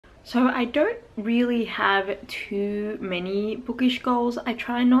So I don't really have too many bookish goals. I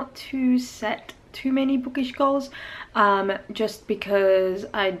try not to set too many bookish goals, just because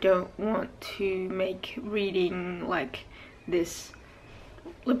I don't want to make reading like this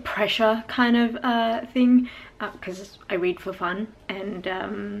pressure kind of thing, because I read for fun, and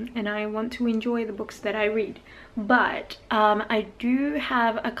I want to enjoy the books that I read. But I do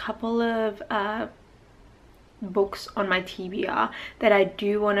have a couple of books on my TBR that I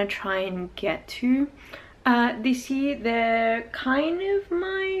do want to try and get to this year. They're kind of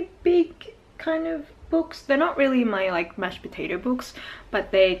my big kind of books. They're not really my like mashed potato books,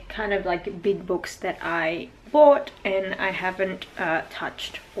 but they're kind of like big books that I bought and I haven't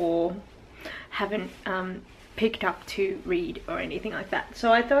touched or haven't picked up to read or anything like that.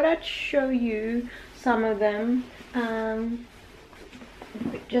 So I thought I'd show you some of them,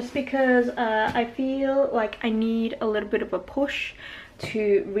 just because I feel like I need a little bit of a push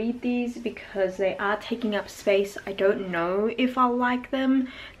to read these because they are taking up space. I don't know if I'll like them.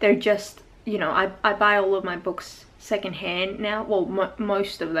 They're just, you know, I buy all of my books secondhand now. Well,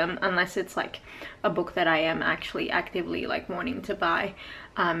 most of them, unless it's like a book that I am actually actively like wanting to buy,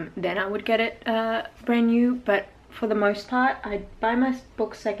 then I would get it brand new. But for the most part, I buy my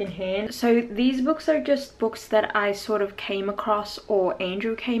books secondhand. So these books are just books that I sort of came across, or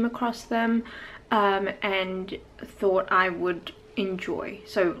Andrew came across them, and thought I would enjoy.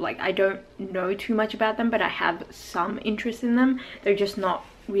 So like I don't know too much about them, but I have some interest in them. They're just not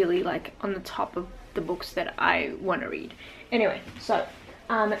really like on the top of the books that I want to read. Anyway, so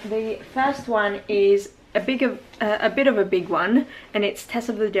the first one is a bit of a big one, and it's Tess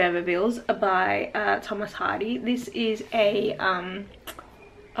of the D'Urbervilles by Thomas Hardy. This is a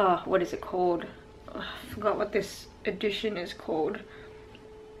what is it called? I forgot what this edition is called.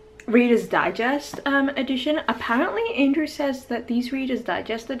 Reader's Digest edition. Apparently Andrew says that these Reader's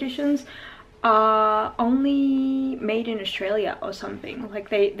Digest editions are only made in Australia or something. Like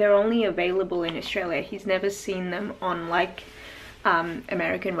they're only available in Australia. He's never seen them on like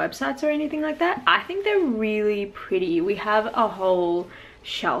American websites or anything like that. I think they're really pretty. We have a whole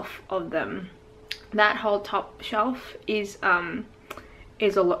shelf of them. That whole top shelf is a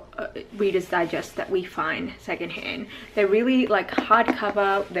Reader's Digest that we find secondhand. They're really like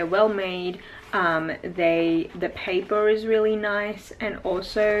hardcover, they're well made, the paper is really nice, and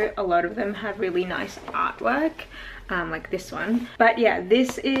also a lot of them have really nice artwork, like this one. But yeah,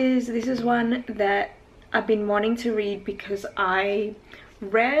 this is one that I've been wanting to read because I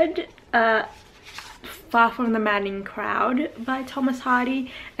read Far From the Madding Crowd by Thomas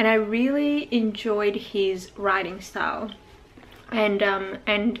Hardy, and I really enjoyed his writing style. And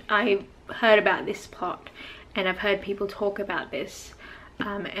I heard about this plot, and I've heard people talk about this,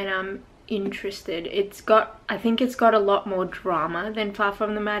 and I'm interested. I think it's got a lot more drama than Far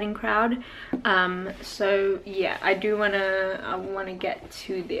From the Madding Crowd. So yeah, I wanna get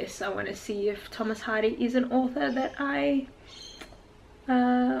to this. I want to see if Thomas Hardy is an author that I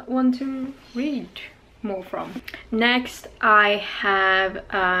want to read more from. Next, I have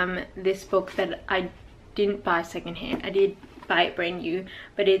this book that I didn't buy secondhand. I did buy it brand new,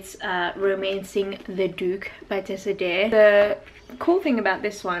 but it's Romancing the Duke by Tessa Dare. The cool thing about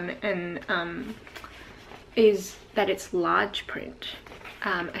this one is that it's large print.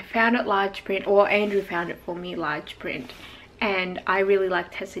 I found it large print, or Andrew found it for me large print, and I really like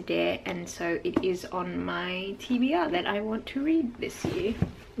Tessa Dare, and so it is on my TBR that I want to read this year.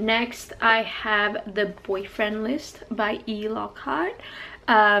 Next, I have The Boyfriend List by E. Lockhart.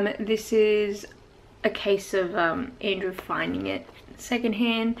 This is a case of Andrew finding it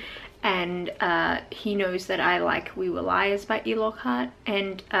secondhand, and he knows that I like We Were Liars by E. Lockhart,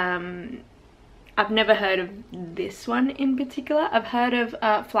 and I've never heard of this one in particular. I've heard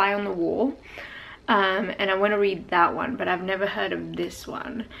of Fly on the Wall, and I want to read that one, but I've never heard of this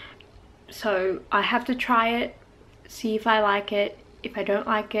one. So I have to try it, see if I like it. If I don't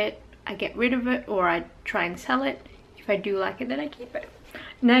like it, I get rid of it, or I try and sell it. If I do like it, then I keep it.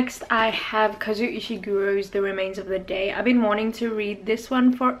 Next, I have Kazuo Ishiguro's The Remains of the Day. I've been wanting to read this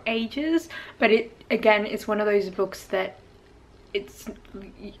one for ages, but it's one of those books that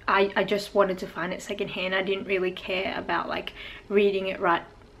I just wanted to find it secondhand. I didn't really care about like reading it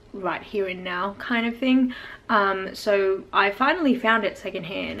right here and now kind of thing. So I finally found it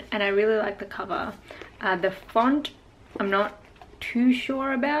secondhand, and I really like the cover. The font, I'm not too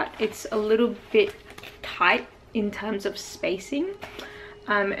sure about. It's a little bit tight in terms of spacing,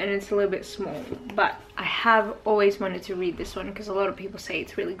 and it's a little bit small, but I have always wanted to read this one because a lot of people say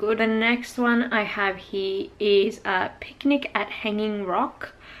it's really good. The next one I have here is Picnic at Hanging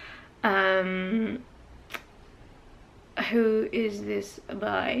Rock. who is this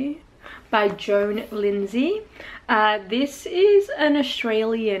by? By Joan Lindsay. This is an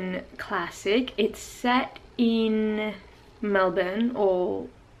Australian classic. It's set in Melbourne or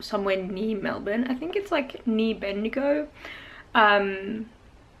somewhere near Melbourne. I think it's like near Bendigo. Anyway,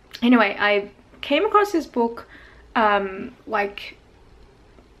 I came across this book like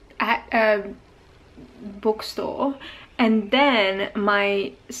at a bookstore, and then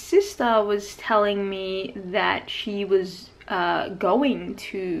my sister was telling me that she was going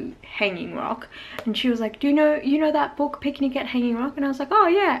to Hanging Rock, and she was like, do you know that book Picnic at Hanging Rock? And I was like, oh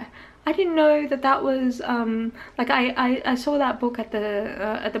yeah. I didn't know that that was like I saw that book at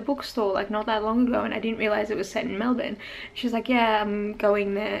the bookstore like not that long ago, and I didn't realize it was set in Melbourne. She's like, yeah, I'm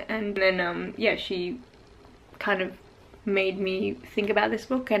going there. And then yeah, she kind of made me think about this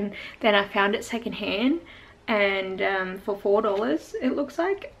book, and then I found it secondhand, and for $4 it looks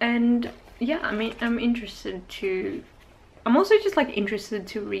like. And yeah, I mean, I'm also just like interested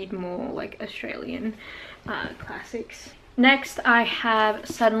to read more like Australian classics. Next, I have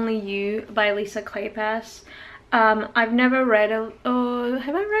Suddenly You by Lisa Kleypas. I've never read have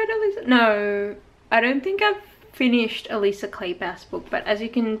I read Elisa? No, I don't think I've finished a Lisa Kleypas book, but as you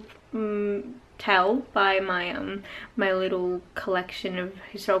can tell by my my little collection of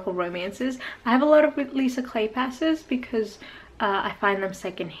historical romances, I have a lot of Lisa Kleypas's because I find them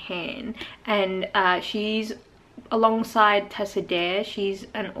secondhand, and she's alongside Tessa Dare, she's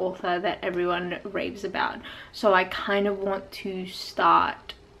an author that everyone raves about. So I kind of want to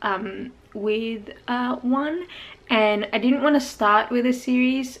start with one, and I didn't want to start with a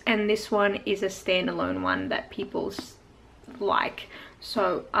series, and this one is a standalone one that people like.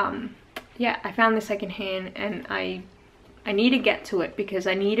 So yeah, I found this secondhand, and I need to get to it because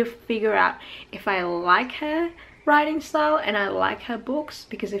I need to figure out if I like her writing style and I like her books,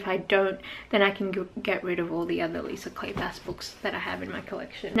 because if I don't, then I can get rid of all the other Lisa Kleypas books that I have in my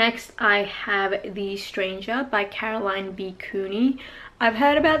collection. Next, I have The Stranger by Caroline B. Cooney. I've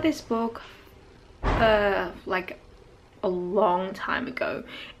heard about this book like a long time ago.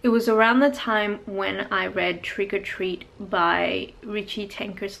 It was around the time when I read Trick or Treat by Richie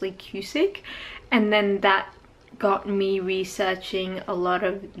Tankersley Cusick, and then that got me researching a lot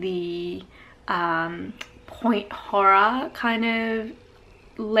of the point horror kind of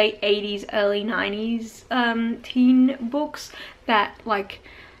late 80s early 90s teen books that, like,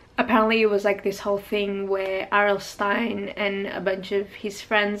 apparently it was like this whole thing where R.L. Stine and a bunch of his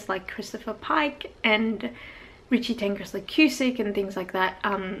friends like Christopher Pike and Richie Tankersley Cusick and things like that,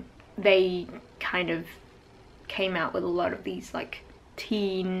 they kind of came out with a lot of these like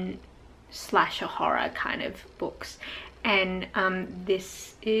teen slasher horror kind of books, and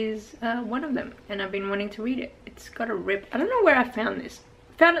this is one of them, and I've been wanting to read it. It's got a rip. I don't know where I found this.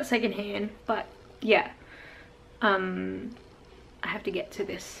 Found it secondhand, but yeah, I have to get to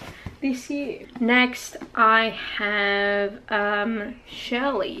this year. Next, I have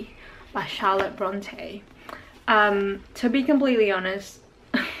Shirley by Charlotte Bronte. To be completely honest,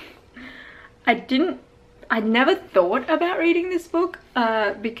 I never thought about reading this book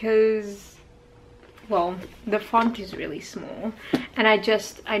because, well, the font is really small, and I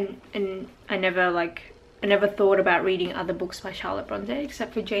never thought about reading other books by Charlotte Bronte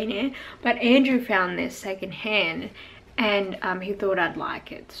except for Jane Eyre. But Andrew found this secondhand, and he thought I'd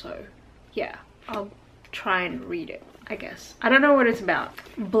like it, so yeah, I'll try and read it, I guess. I don't know what it's about.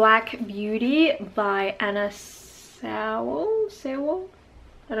 Black Beauty by Anna Sewell.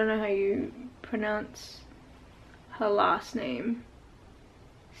 I don't know how you pronounce her last name.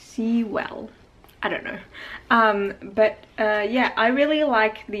 Sewell. I don't know. But yeah, I really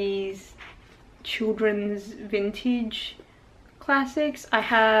like these children's vintage classics. I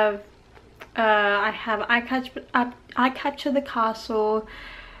have I Capture the Castle,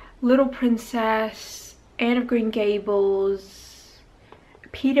 Little Princess, Anne of Green Gables,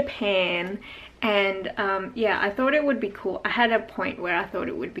 Peter Pan, and yeah, I thought it would be cool. I had a point where I thought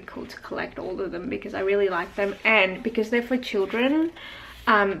it would be cool to collect all of them because I really like them, and because they're for children,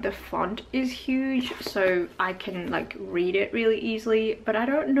 the font is huge, so I can like read it really easily, but I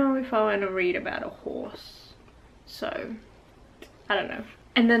don't know if I want to read about a horse, so I don't know.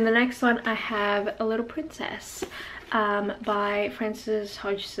 And then the next one I have A Little Princess by Frances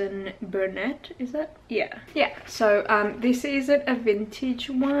Hodgson Burnett. Is that? Yeah. So this isn't a vintage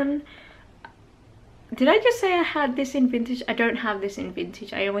one. Did I just say I had this in vintage? I don't have this in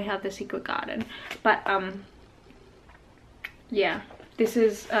vintage. I only have The Secret Garden. But yeah, this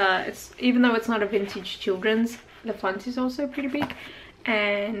is it's, even though it's not a vintage children's, the font is also pretty big,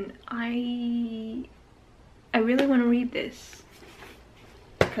 and I really want to read this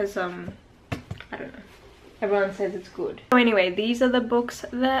because I don't know. everyone says it's good. So anyway, these are the books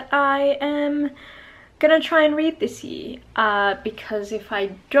that I am gonna try and read this year, because if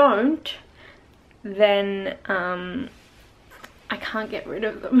I don't, then I can't get rid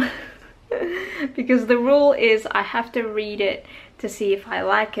of them. Because the rule is I have to read it to see if I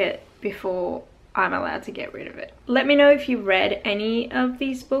like it before I'm allowed to get rid of it. Let me know if you read any of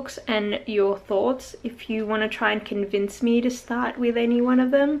these books and your thoughts. If you want to try and convince me to start with any one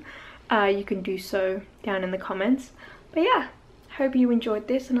of them, you can do so down in the comments. But yeah, hope you enjoyed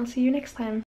this and I'll see you next time.